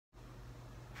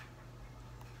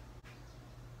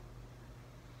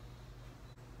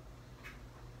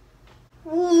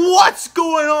What's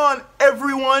going on,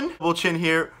 everyone? Double Chin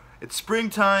here. It's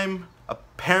springtime,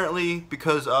 apparently,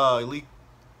 because I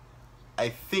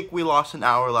think we lost an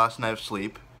hour last night of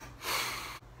sleep.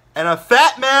 And a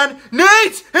fat man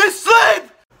needs his sleep!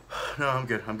 No, I'm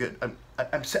good. I'm good. I'm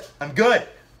good.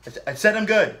 I said I'm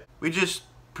good. We just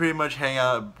pretty much hang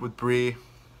out with Bree.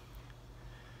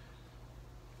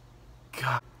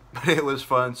 God, but it was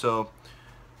fun. So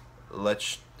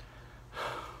let's.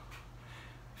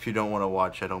 If you don't want to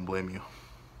watch, I don't blame you.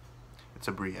 It's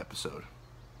a Bree episode.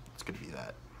 It's gonna be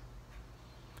that.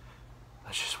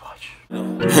 Let's just watch.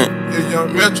 If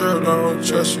young Metro don't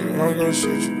trust you, I'm gonna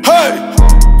shoot you. Hey!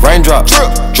 Raindrop,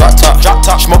 drop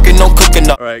top, smoking, no cooking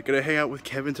up. Alright, gonna hang out with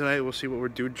Kevin tonight. We'll see what we're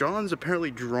doing. John's apparently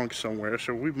drunk somewhere,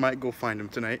 so we might go find him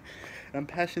tonight. And I'm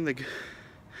passing the...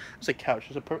 It's a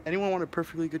couch. Anyone want a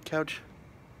perfectly good couch?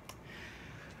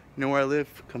 You know where I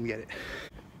live? Come get it.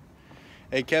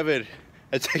 Hey, Kevin.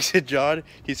 I texted John.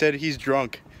 He said he's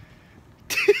drunk.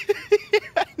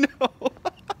 I know.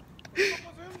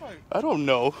 I don't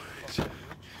know.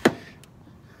 Did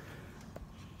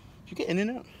you get in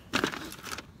and out?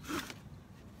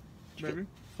 Maybe.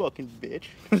 Fucking bitch.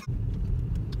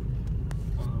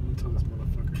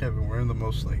 Kevin, we're in the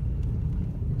most like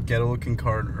ghetto looking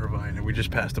car in Irvine and we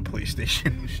just passed a police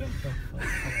station. Shut the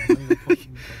fuck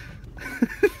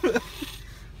up.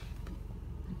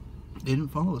 They didn't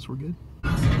follow us, we're good.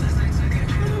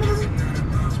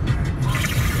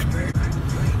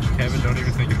 Kevin, don't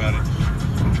even think about it.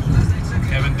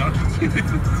 Kevin, don't.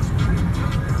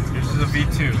 This is a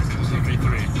V2. This is a V3.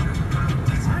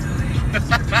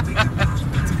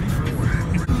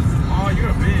 Oh, you're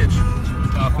a bitch.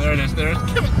 Oh, there it is. There it is.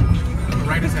 Kevin.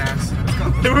 Right his ass. Let's go.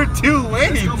 There were two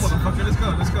lanes. Let's go, motherfucker. Let's go.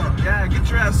 Let's go. Yeah, get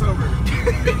your ass over.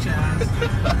 Bitch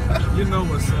ass. You know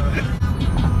what's up.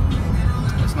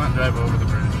 Let's not drive over the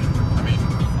bridge. I mean,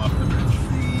 off the bridge.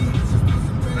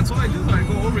 That's what I do when I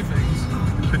go over things.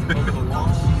 Over the wall.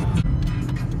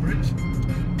 The bridge.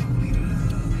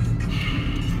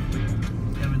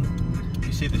 Kevin,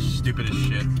 you say the stupidest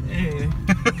shit. Hey.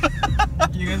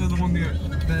 You guys are the one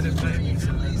that invited me.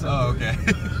 So. Oh, okay.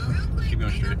 Keep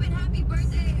going straight.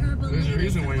 There's a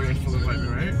reason why you guys full invite me,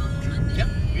 right? Yep,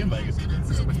 we invite you.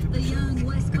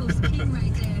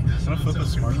 Want to flip a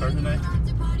smart card tonight?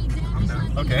 I'm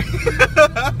down. Okay.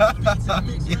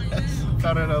 Yes.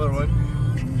 Found another one.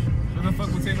 Where the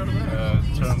fuck was another one?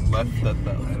 Turn left at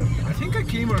that light. I think I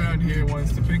came around here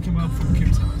once to pick him up from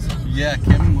Kim's house. Yeah,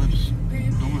 Kim lives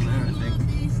over there, I think.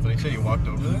 But he said you walked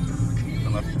over there?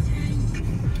 And left.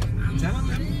 Is that on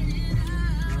there?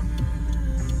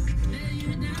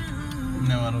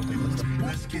 No, I don't think that's up.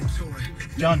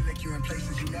 John.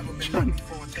 John.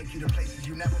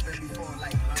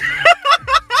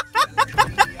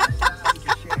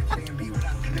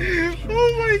 Oh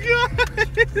my god!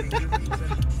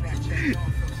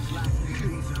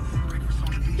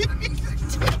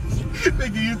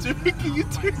 Make a U-turn, make a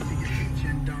U-turn.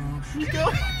 You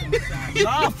go.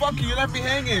 Nah, fuck you left me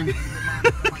hanging.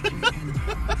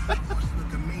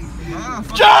 Nah,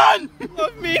 fuck John!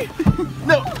 Love me!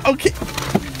 No, okay.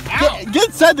 Get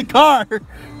inside the car!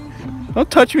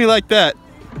 Don't touch me like that.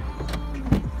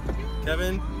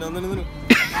 Kevin, no.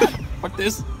 Fuck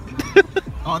this.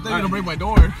 Oh, I thought you were gonna break my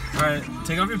door. Alright,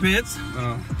 take off your pants.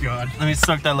 Oh, God. Let me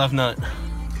suck that left nut.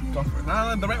 Go for it.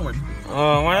 Nah, the right one.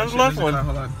 Oh, why not the left one?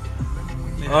 Hold on.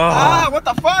 Oh. Ah, what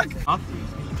the fuck?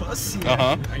 Pussy.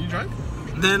 Uh-huh. Are you drunk?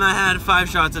 Then I had 5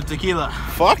 shots of tequila.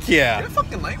 Fuck yeah. You're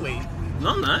fucking lightweight.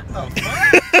 No, I'm not. Oh,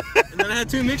 fuck. And then I had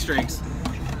 2 mixed drinks.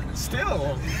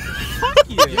 Still. Fuck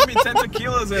you. Give me 10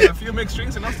 tequilas and a few mixed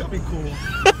drinks and I'll still be cool.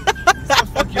 Still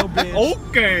fuck your bitch.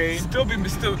 Okay.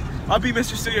 I'll be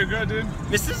Mr. Still Your Girl, dude.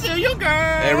 Mr. Serial Girl.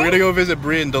 Hey, we're gonna go visit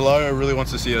Bree and Delara really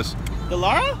wants to see us.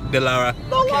 Delara? Delara.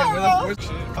 Okay, where's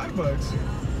shit?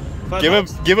 $5.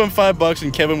 Give him $5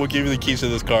 and Kevin will give you the keys to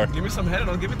this car. Give me some head and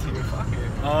I'll give it to you. Fuck it.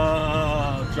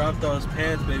 Drop those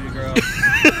pants, baby girl.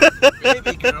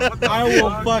 Baby girl, what the I will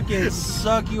fuck? fucking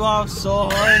suck you off so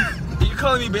hard. Are you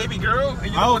calling me baby girl?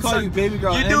 I will call you baby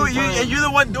girl. And you're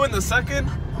the one doing the sucking?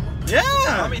 Yeah.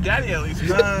 Call me daddy at least.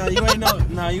 Nah,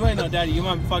 you ain't no daddy. You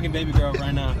my fucking baby girl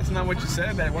right now. That's not what you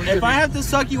said. If I have to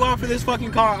suck you off for this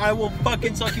fucking car, I will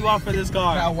fucking suck you off for this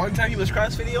car. One time he was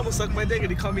CrossFit, he almost sucked my dick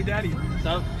and he called me daddy.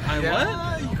 So,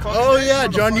 What? You called Oh me daddy, yeah,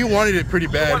 John, you wanted it pretty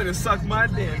You wanted bad. to suck my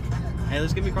dick. Hey,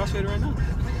 let's get me CrossFit right now.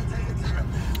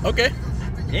 Okay.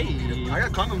 Hey. I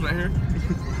got condoms right here.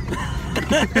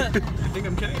 You think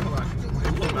I'm kidding?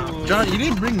 Hold on. John, you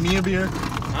didn't bring me a beer.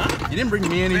 Huh? You didn't bring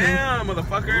me anything. Damn,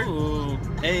 motherfucker. Ooh.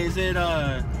 Hey, is it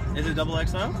double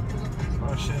XL?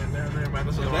 Oh shit, never mind.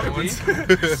 Those are the Better other be. ones.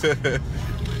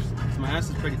 My ass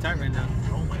is pretty tight right now.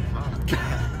 Oh my god.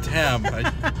 Damn.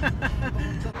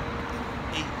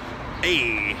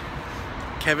 Hey.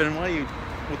 Kevin, why are you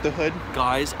with the hood?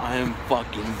 Guys, I am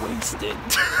fucking wasted.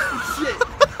 Shit.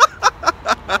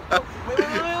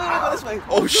 Wait.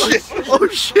 Oh shit. Oh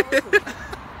shit.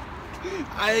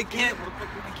 I can't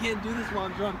do this while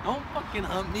I'm drunk. Don't fucking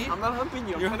hump me. I'm not humping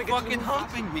you. You're fucking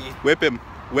humping me. Whip him.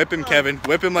 Whip him, Kevin.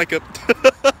 Whip him like a...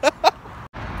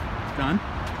 Done?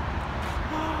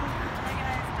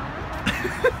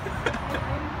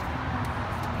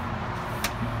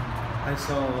 I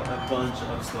saw a bunch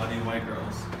of slutty white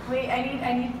girls. Wait,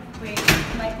 wait,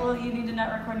 Michael, you need to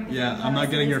not record me. Yeah, I'm not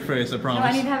getting your face, I promise. No,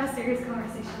 I need to have a serious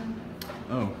conversation.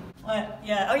 Oh. What?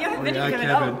 Yeah. Oh, you haven't been yeah, here,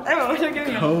 Kevin. Oh, don't give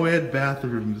me Co-ed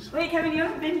bathrooms. Wait, Kevin, you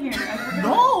haven't been here. I forgot.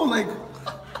 No, like.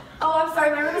 Oh, I'm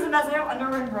sorry. My room is a mess. I have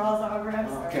underwear and bras all over. I'm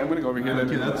sorry. Okay, I'm gonna go over here.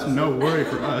 Okay, that's no worry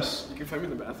for us. You can find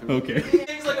me in the bathroom. Okay.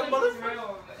 Things like a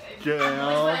motherfucker.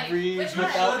 Bree's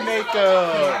without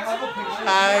makeup.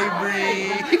 Hi,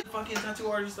 Bree. Fucking tattoo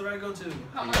artist that I go to.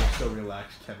 You're so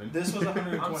relaxed, Kevin. This was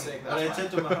 120. I'm sick, But I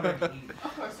tipped him 180.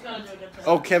 Of course, you gotta do a good thing.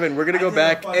 Oh, Kevin, we're gonna I go did a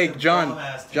back. fucking Hey, John.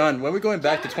 ball-ass tip. John, when are we going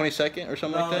back? The 22nd or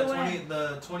something like that?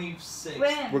 The 26th.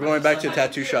 When? We're going back to the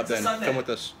tattoo shop then. Sunday. Come with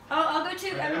us. Oh, I'll go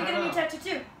too. I'm gonna get a new tattoo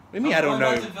too. What do you mean? I don't know.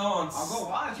 I'll go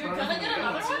watch. You're but gonna I'm get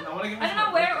another one? I I don't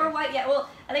know where or what yet. Well,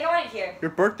 I think I want it here.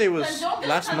 Your birthday was Then don't get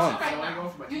last a tattoo month. right I wanna now. go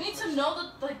for my- You need to know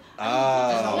that, like,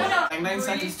 Oh. No, no. Like 9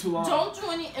 seconds too long. don't do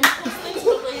any impulse things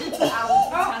related to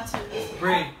our tattoos.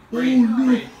 Bree.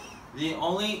 The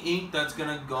only ink that's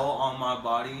gonna go on my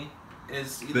body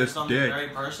is either This something dick. very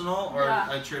personal or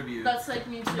Yeah. a tribute. That's like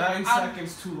me too. 9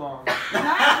 seconds too long. My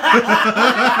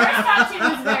first tattoo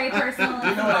is very personal and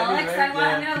You know what I mean, symbolic, so right? I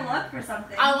want Yeah. to look for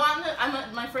something.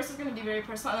 My first is gonna be very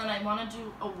personal, and then I want to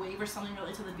do a wave or something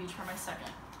related to the beach for my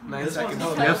second. 9 This seconds.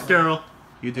 one's- too Yes, long. Carol.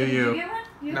 You do Did you you. get one?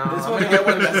 You No, get I'm gonna get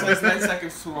one that's like 9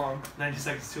 seconds too long. 90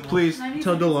 seconds too long. Please 90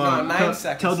 tell seconds. Delala. No, 9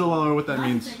 seconds. Tell Delala what that one?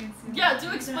 means. Yeah,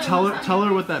 do explain. Tell what's her. that Tell her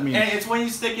mean. what that means. And it's when you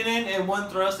stick it in one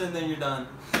thrust and then you're done.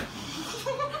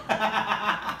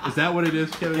 Is that what it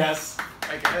is, Kevin? Yes.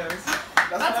 I guess.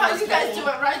 That's how you guys do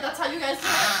it, right? That's how you guys do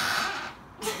it.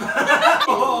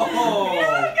 Oh.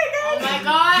 Oh my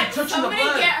god! touching the Somebody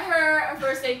butt. get her a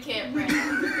first aid kit, Bree.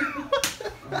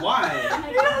 Why?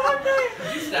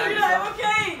 You're not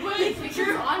okay. Wait,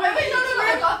 pictures on. Wait, no,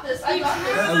 I got this. I got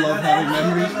this. I love having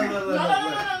memories.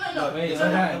 No. Wait,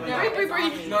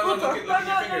 Bree. No, look at No, your no,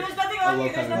 fingers. there's nothing I on love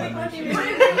here. There's having nothing on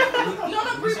memories. here. No,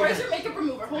 Bree, where's your makeup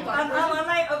remover? Hold on. I'm on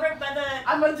my over by the.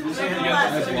 I'm gonna do Other something. way,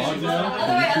 That's vlogs now?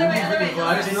 other way.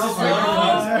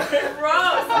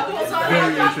 Gross.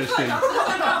 Very interesting.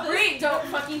 Bree, don't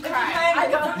fucking cry. I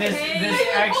got This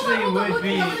actually hold on, would look,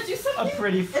 be I'm gonna do a something.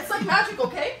 pretty. It's like magic,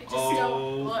 okay? Just Oh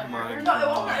don't let my her. No, it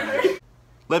won't hurt her.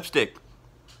 Lipstick.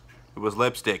 It was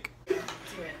lipstick.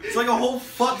 It's like a whole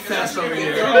fuck fest over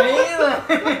here.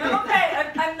 I'm okay.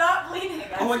 I'm not bleeding.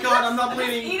 Oh my god, I'm not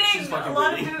bleeding. Eating She's fucking a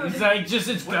lot bleeding. of food. It's like just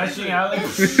it's gushing out. Like,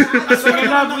 it's like I'm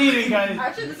not bleeding, guys.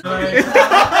 Actually, this is That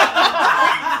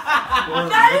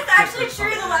is actually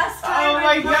true. The last time. Oh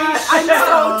my gosh! I'm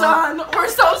so done. We're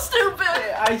so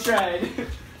stupid. I tried.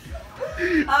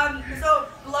 So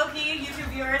low-key YouTube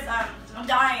viewers, I'm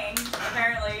dying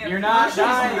apparently. You're not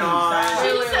dying. Wait.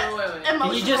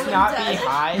 Can you just not be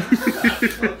high?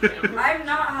 I'm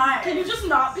not high. Can you just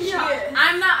not be high?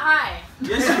 I'm not high.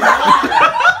 Yes, you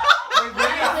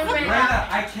are. Wait. Rena,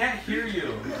 I can't hear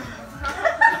you.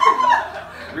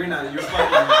 Rena, you're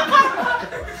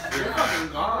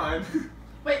fucking gone.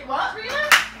 Wait, what, Rena?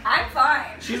 I'm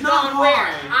fine. She's not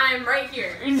high. I'm right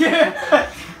here.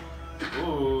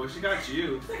 Ooh, she got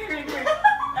you.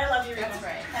 I love you. That's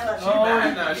right. I love you. Oh,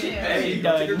 Bad now, she Yeah. paid. She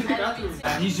done. Take her to the bathroom.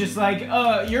 He's just like,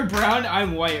 you're brown,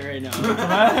 I'm white right now.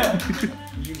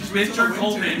 Mr.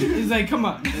 Coleman. He's like, come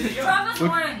on. Your office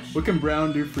orange. What can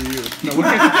brown do for you? No,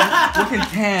 what can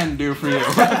tan do for you?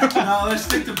 No, let's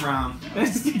stick to brown.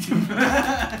 Let's stick to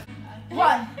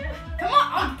What? Come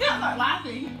on, I'm not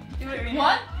laughing. Do it, Rena.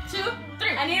 1, 2,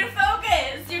 3. I need to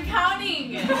focus. You're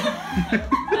counting. Okay,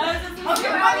 What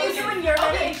you do when you're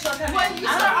ready? Okay, She'll come when in. you I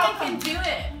start don't think I can do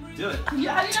it. Do it. Have you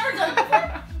never done it before?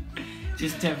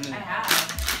 Just definitely. I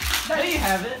have. There you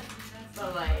have it.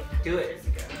 But like, Do it.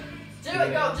 Do it,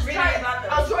 go. Just Rena, try you it. got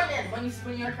this. I'll join in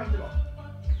when you're comfortable.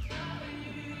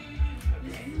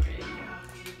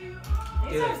 I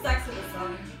used to have sex with this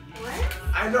song. What?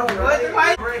 I know, right?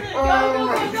 Go.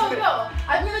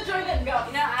 I'm gonna join in. Go.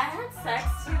 You know, I had sex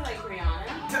to like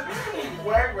Rihanna.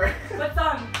 Work. What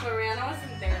song? But Rihanna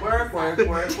wasn't there. Work.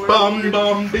 Bum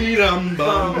bum be dum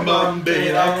bum be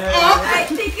dum. I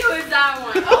think it was that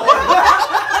one.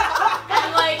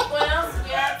 And like, what else? We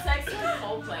had sex with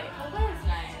Coldplay. Coldplay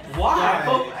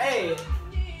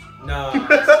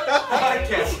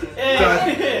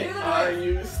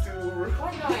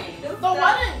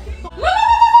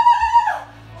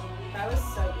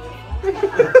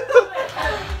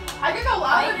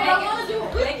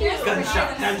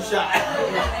Gunshot. Gunshot.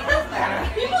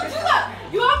 People do that.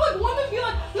 You have like one that be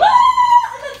like,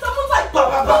 ah! And then someone's like, bah,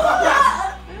 bah, bah,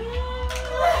 bah.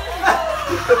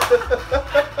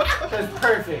 That's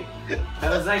perfect. That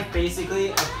was like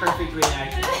basically a perfect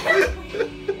reaction.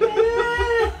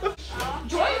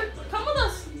 Jordan, come with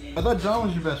us. I thought John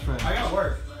was your best friend. I gotta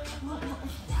work.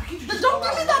 Don't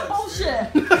give me that bullshit.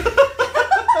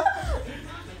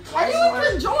 Why do you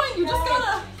even join? You just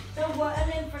gotta. The one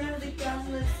in front of the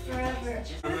gun lives forever.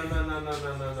 No.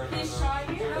 He shot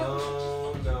you?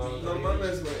 No. my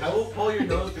best friend. I will pull your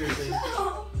nose piercing.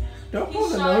 Don't He pull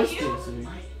the shot nose you? piercing.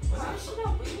 Why is she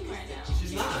not bleeding right now?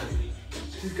 She's not.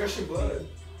 She's gushing blood.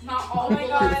 Not all my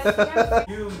God.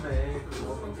 You may.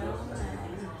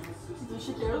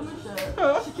 Shakira's the shit.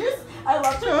 Shakira's, I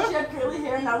loved her when she had curly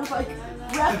hair and I was like,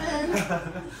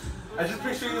 reppin'. I just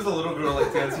picture you as a little girl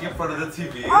like dancing in front of the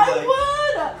TV. I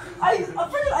would! I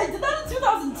did that in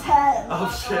 2010. Oh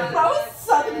shit. That was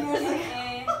 7 years ago.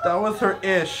 That was her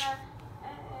ish.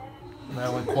 And I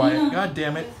went quiet. God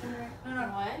damn it.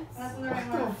 What? That's the right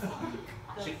one.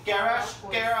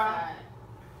 Shakira.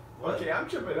 What? Okay, I'm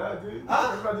tripping out, dude. Huh?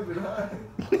 I'm about to be high.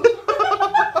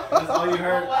 That's all you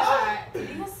heard. What was that? Did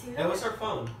you guys see that? It was her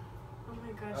phone. Oh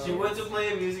my God. She went to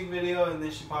play a music video and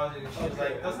then she paused it and she was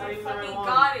like, that's not I even the right fucking one.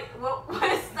 got it. What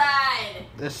is that?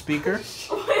 The speaker? Wait,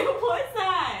 what's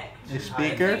that? A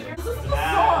speaker? This is the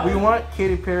song. We want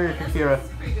Katy Perry or Shakira. This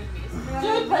is pretty good music.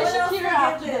 Dude, play Shakira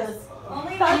after this.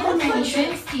 Only That one was How many like-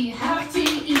 shrimps do you have to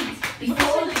eat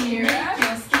before clearing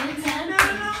your skin's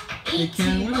empty? You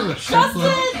can, whatever.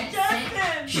 Justin!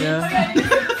 Yeah.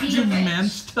 Do Man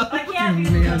stuff. I can't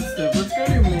do Man stuff. Let's go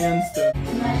do man stuff.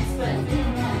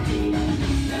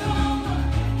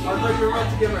 I thought you were about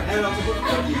to get her head. I was like, what the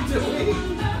fuck are you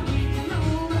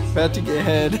doing? About to get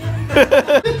head.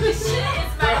 This shit is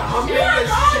my I'm shit. getting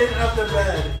this shit up the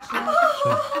bed.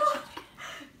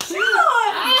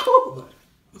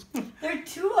 There are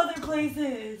 2 other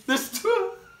places. There's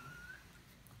two.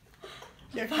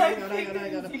 I got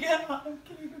it.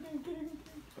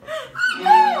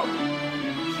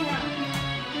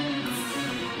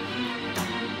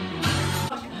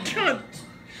 I'm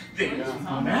kidding.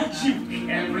 I'm at you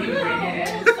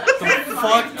everywhere.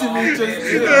 Fuck did we just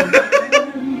do?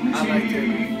 I liked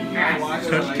it. I watched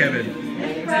it. Touch Kevin.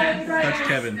 Touch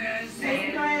Kevin.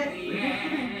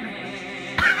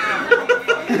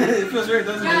 It feels weird,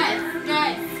 doesn't it?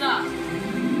 Guys, stop.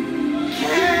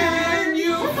 Can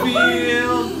you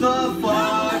feel the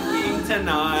fucking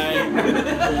tonight?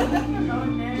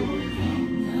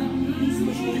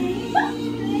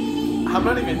 I'm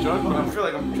not even drunk, but I feel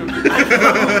like I'm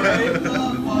tripping.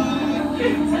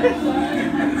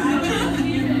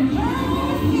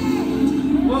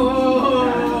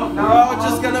 Whoa! We're all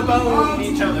just gonna bone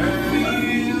each other.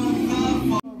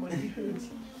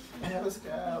 I have a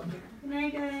scab. Good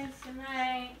night, guys. Good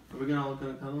night. Are we gonna all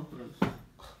gonna cuddle?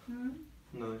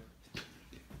 No.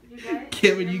 You guys?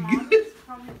 Kevin, you Your good? mom is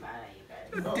probably mad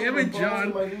at you guys. Damn it,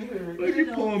 John. Why'd you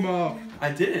pull him off?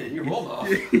 I didn't. You rolled off.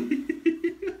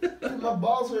 My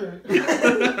balls hurt. You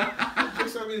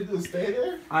want me to just stay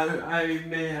there? I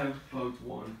may have poked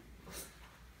one.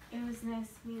 It was nice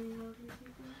meeting all of you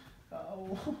people.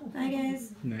 Oh. Bye,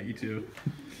 guys. Not you too.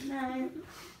 Night.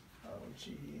 Oh,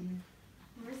 gee.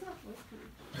 Where's that voice coming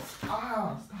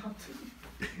Ah, stop.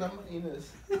 Not my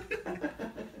anus. I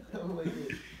don't like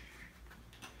it.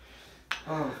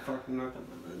 Oh fuck! I'm not on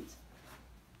my lens.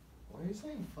 Why are you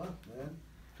saying fuck, man?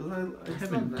 Cause I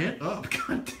Kevin, get up.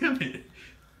 God damn it.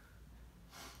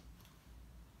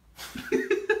 from?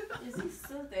 Is he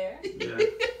still there? Yeah.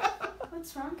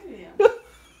 What's wrong with you?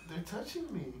 They're touching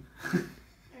me. Are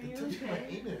They're you touching my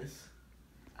okay? anus.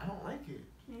 I don't like it.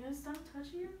 Can you stop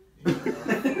touching him? Yeah.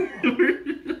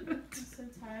 I'm so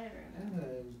tired.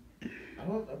 I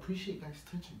don't appreciate guys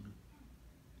touching me.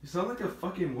 You sound like a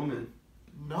fucking woman.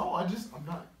 No, I'm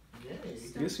not gay.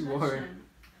 Stop Yes, you touching are. him.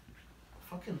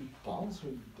 Fucking balls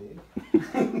hurt, you dick.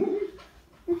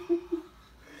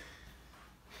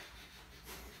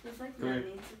 He's like Come here. not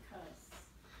need to cuss.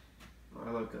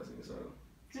 I love cussing, so.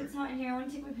 It's hot in here. I want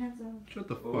to take my pants off. Shut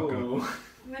the fuck up. Oh.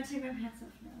 I'm going to take my pants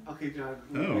off now. Okay, John,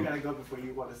 Oh. we gotta go before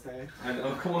you want to stay. I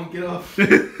know. Come on, get up. Why are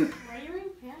you wearing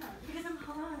pants? Because I'm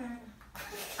hot.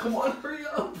 Come on, hurry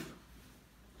up.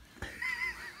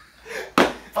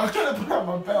 I'm trying to put on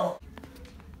my belt.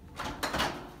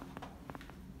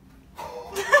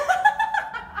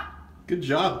 Good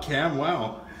job, Cam.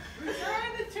 Wow. We're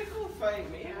trying to tickle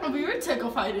fight, man. Oh, we were tickle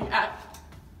fighting at.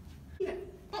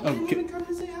 Didn't even come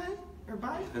to say hi or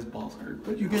bye. His balls hurt.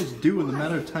 What did you guys do in the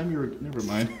matter of time you were? Never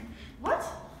mind. What?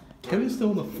 Kevin's still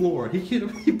on the floor.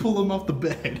 He pulled him off the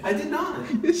bed. I did not.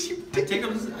 Yes, you I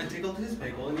tickled his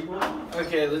bagel and he pulled it off.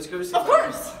 Okay, let's go see. Of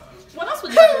course. What else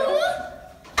would you do?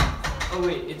 Oh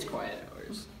wait, it's quiet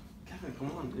hours. Kevin,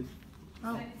 come on, dude.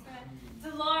 Oh.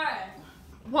 Delora.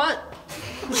 What?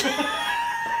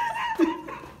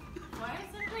 Why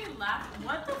is everybody laughing?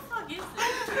 What the fuck is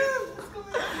this?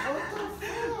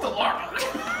 Delora.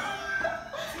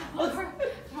 Why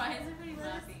is everybody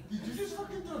laughing? Did you just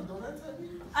fucking throw donuts at me?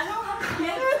 I don't have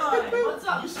kids on. What's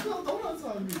up? You spilled donuts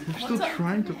on me. You're still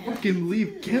trying to fucking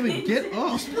leave. Kevin, get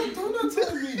up. You spilled donuts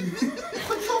at me.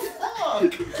 What the fuck?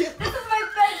 Get This is my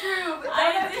bedroom.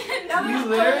 You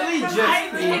literally I just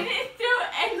didn't ate. do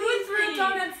anything. Who threw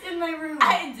donuts in my room?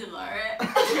 I did, Laura.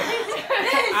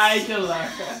 I Delora.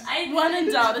 When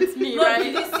in doubt, it's me, Look, right?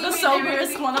 did you see The me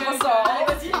soberest doing one of us good?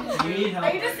 all. You need Are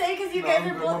help. you just saying because you No, guys I'm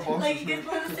are good. My both boss like is you guys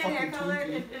both the same hair fucking color?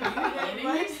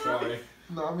 Twinkie. Sorry.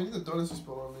 No, I mean the donuts you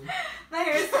spilled on me. My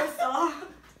hair is so soft.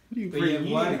 What are you But you have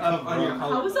one up on your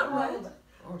How is it red?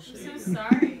 Oh I'm shit. so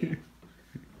sorry.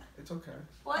 It's okay.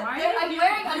 What? Why I'm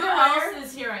wearing Who underwear. else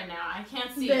is here right now? I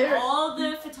can't see There. all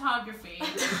the photography.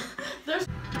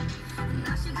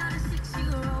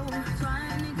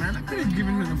 Man, I could have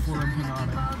given her the full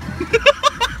empanada.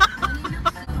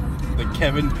 The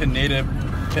Kevin Pineda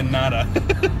Pinata.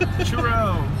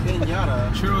 Churro.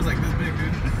 Pinata. Churro's like this big,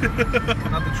 dude.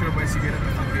 Not the churro bites you get at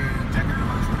the fucking Jack in the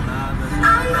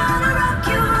Box.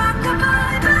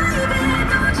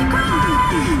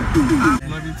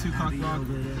 Love you too, cock block.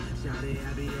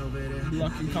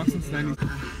 Lucky cock since 90s.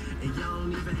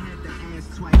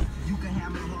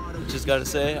 Just gotta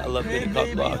say, I love Hey getting cock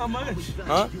baby, how block. much?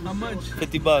 Huh? How much?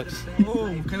 $50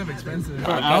 Oh, kind of expensive.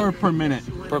 Per hour, per minute.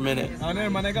 per minute. Oh, never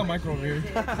mind, I got micro over here.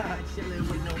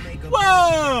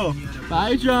 Whoa!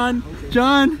 Bye, John.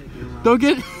 John, don't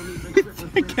get.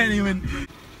 I can't even.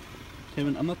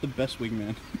 Kevin, I'm not the best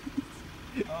wingman.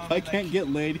 If I can't get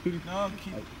laid, who? No,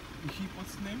 keep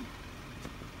what's his name?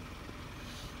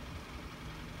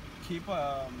 Keep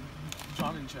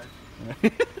John in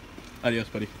check. Adios,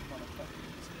 buddy.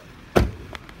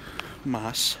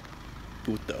 Mas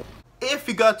puto. If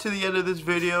you got to the end of this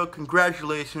video,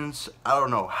 congratulations. I don't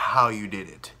know how you did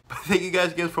it. But thank you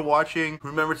guys again for watching.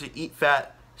 Remember to eat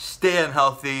fat, stay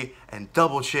unhealthy, and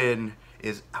Double Chin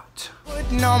is out.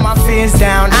 Putting all my fears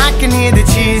down, I can hear the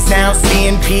cheers now,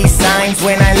 seeing peace signs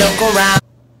when I look around.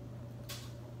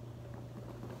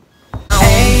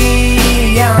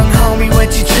 Hey, young homie, what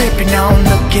you tripping on?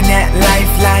 Looking at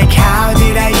life like, how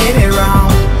did I get it wrong?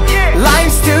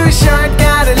 Life's too short,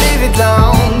 gotta live it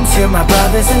long. To my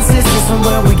brothers and sisters from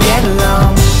where we